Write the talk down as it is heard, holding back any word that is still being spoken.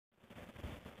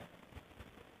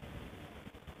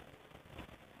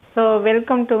So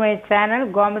welcome to my channel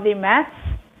Gomathi Maths.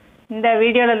 இந்த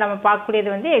வீடியோவில் நம்ம பார்க்கக்கூடியது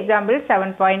வந்து எக்ஸாம்பிள்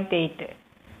 7.8.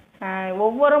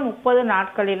 ஒவ்வொரு 30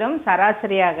 நாட்களிலும்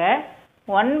சராசரியாக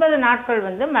 9 நாட்கள்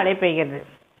வந்து மழை பெய்கிறது.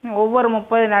 ஒவ்வொரு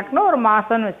 30 நாட்களும் ஒரு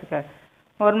மாதம்னு வச்சுக்க.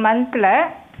 ஒரு மந்தில்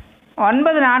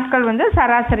 9 நாட்கள் வந்து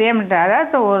சராசரியாக,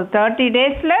 அதாவது ஒரு 30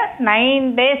 டேஸில் 9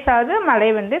 days ஆகுது மழை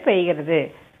வந்து பெய்கிறது.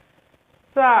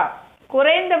 ஸோ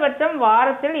குறைந்தபட்சம்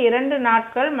வாரத்தில் 2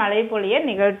 நாட்கள் மழை பொழிய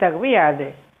நிகழ்தகவு யாது?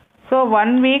 ஸோ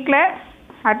 1 வீக்கில்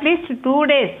அட்லீஸ்ட் 2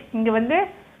 days இங்கே வந்து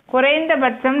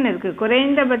குறைந்தபட்சம்னு இருக்குது.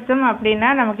 குறைந்தபட்சம் அப்படின்னா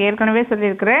நமக்கு ஏற்கனவே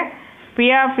சொல்லியிருக்கிறேன், P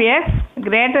of X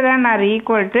greater than or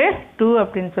equal to 2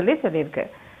 அப்படின்னு சொல்லியிருக்கு.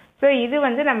 ஸோ இது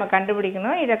வந்து நம்ம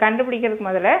கண்டுபிடிக்கணும். இதை கண்டுபிடிக்கிறதுக்கு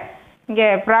முதல்ல இங்கே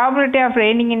probability of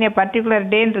raining in a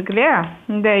particular டேன்னு இருக்கு இல்லையா,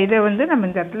 இதை வந்து நம்ம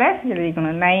இந்த இடத்துல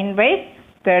எழுதிக்கணும்.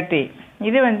 9/30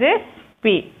 இது வந்து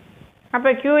P. அப்போ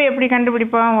Q எப்படி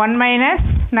கண்டுபிடிப்போம்? 1 -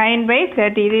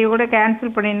 9/30 இதை கூட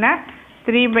கேன்சல் பண்ணினா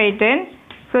 3/10.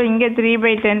 ஸோ இங்கே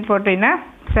 3/10 போட்டிங்கன்னா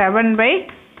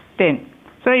 7/10.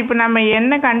 ஸோ இப்போ நம்ம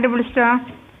என்ன கண்டுபிடிச்சிட்டோம்?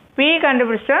 P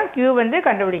கண்டுபிடிச்சிட்டோம், Q வந்து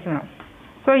கண்டுபிடிக்கணும்.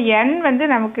 ஸோ N வந்து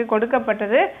நமக்கு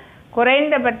கொடுக்கப்பட்டது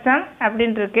குறைந்தபட்சம்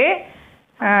அப்படின்ட்டுருக்கு.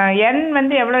 N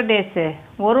வந்து எவ்வளோ டேஸு?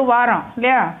 ஒரு வாரம்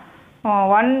இல்லையா?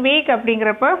 1 வீக்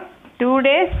அப்படிங்கிறப்போ 2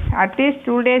 days, அட்லீஸ்ட்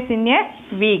 2 days இன் ஏ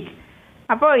வீக்.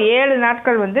 அப்போது 7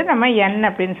 நாட்கள் வந்து நம்ம N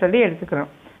அப்படின்னு சொல்லி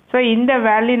எடுத்துக்கிறோம். ஸோ இந்த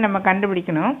வேல்யூ நம்ம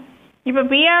கண்டுபிடிக்கணும். இப்போ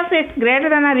P of X greater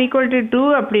than or equal to 2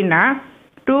 அப்படின்னா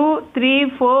 2, 3,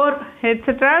 4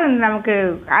 எட்ஸெட்ரா நமக்கு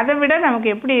அதை விட நமக்கு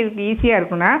எப்படி இருக்குது, ஈஸியாக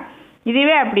இருக்குன்னா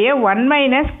இதுவே அப்படியே 1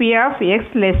 - P of X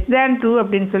less than 2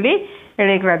 அப்படின்னு சொல்லி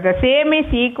எழுதிக்கலாம். The same is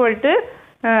equal to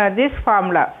this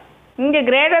formula. இங்கே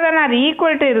greater than or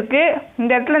equal to இருக்குது,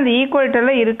 இந்த இடத்துல இந்த equal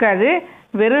toலாம் இருக்காது,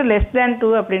 வெறும் less than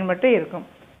 2 அப்படின்னு மட்டும் இருக்கும்.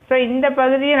 ஸோ இந்த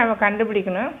பகுதியை நம்ம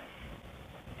கண்டுபிடிக்கணும்.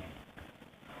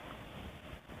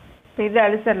 இது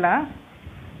அழிச்சிடலாம்.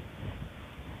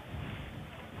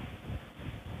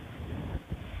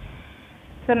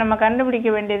 ஸோ நம்ம கண்டுபிடிக்க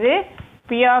வேண்டியது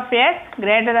P of X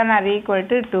greater than or equal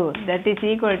to 2, that is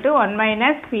equal to 1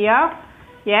 - P of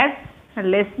X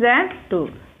less than 2.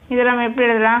 இதை நம்ம எப்படி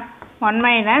எழுதலாம்? 1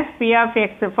 - P of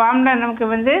X ஃபார்முலா நமக்கு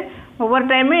வந்து ஒவ்வொரு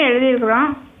டைமும் எழுதியிருக்கிறோம்.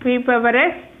 P power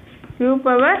X Q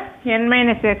power N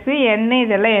 - X N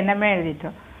இதெல்லாம் என்னமே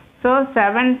எழுதிட்டோம். ஸோ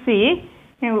 7C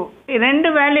ரெண்டு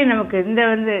வேல்யூ நமக்கு இந்த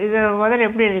வந்து இதை முதல்ல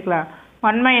எப்படி எழுதிக்கலாம்?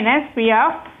 1 - P of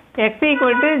X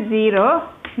equal to 0,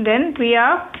 then P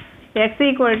of X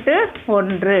equal to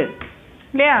 1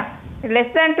 இல்லையா?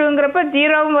 லெஸ் தேன் 2ங்கிறப்ப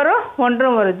 0வும் வரும்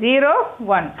 1ம் வரும், 0,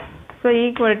 1. So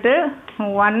equal to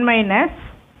 1 -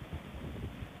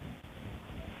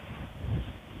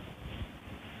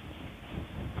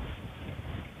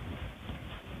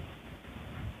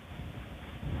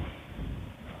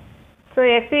 so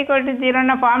x equal to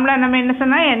 0ன்னா formula நம்ம என்ன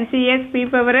சொன்னால் NCX P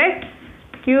power X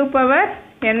Q power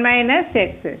N -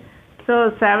 X. So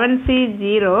 7C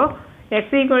 0, x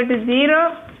equal to 0,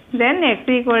 then x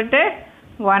equal to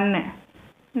 1,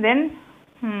 then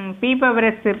P power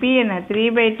X P என்ன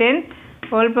 3/10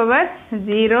 whole power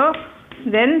 0,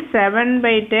 then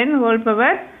 7/10 whole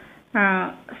power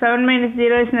 7 -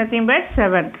 0 is nothing but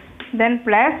 7, then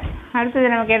plus அடுத்தது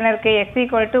நமக்கு என்ன இருக்குது? x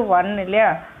equal to 1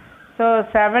 இல்லையா? So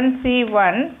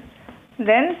 7C1,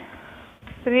 then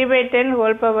 3/10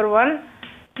 whole power 1,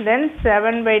 then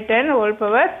 7/10 whole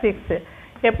power 6.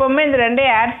 எப்போவுமே இந்த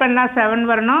ரெண்டையும் add பண்ணால் 7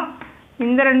 வரணும்,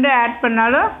 இந்த ரெண்டும் ஆட்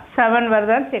பண்ணாலும் 7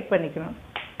 வருதான்னு செக் பண்ணிக்கணும்.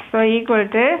 So equal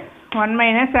to 1 -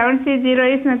 7C0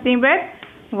 is nothing but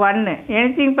 1,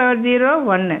 anything power 0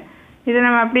 1. இதை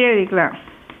நம்ம அப்படியே எழுதிக்கலாம்.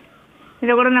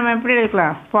 இதை கூட நம்ம எப்படி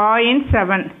எழுதிக்கலாம்?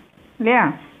 0.7 இல்லையா?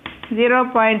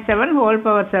 0.7 whole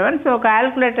power 7. ஸோ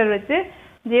கால்குலேட்டர் வச்சு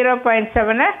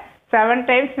 0.7 7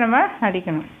 டைம்ஸ் நம்ம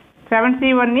அடிக்கணும்.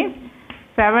 7C1 is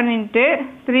 7 into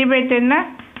 3/10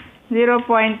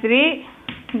 0.3,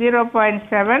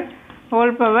 0.7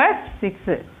 whole power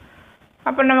 6.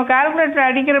 அப்போ நம்ம கால்குலேட்டர்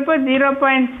அடிக்கிறப்போ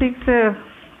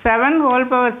 0.67 whole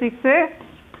power 6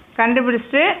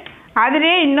 கண்டுபிடிச்சிட்டு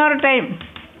அதிலே இன்னொரு டைம்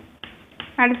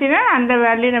அடிச்சுன்னா அந்த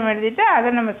வேல்யூ நம்ம எழுதிட்டு அதை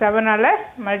நம்ம 7ஆல்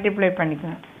மல்டிப்ளை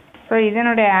பண்ணிக்கணும். ஸோ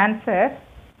இதனுடைய ஆன்சர்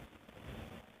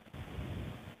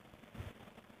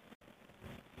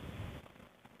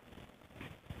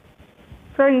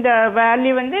ஸோ இந்த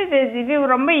வேல்யூ வந்து இது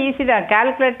ரொம்ப ஈஸி தான்,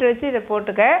 கால்குலேட்டர் வச்சு இதை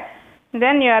போட்டுக்க.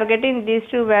 Then you are getting these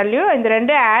 2 value. இந்த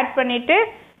ரெண்டு ஆட் பண்ணிவிட்டு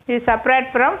இது separate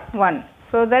from 1,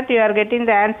 so that you are getting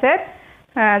the answer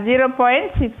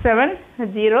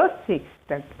 0.6706.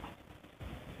 Thank you.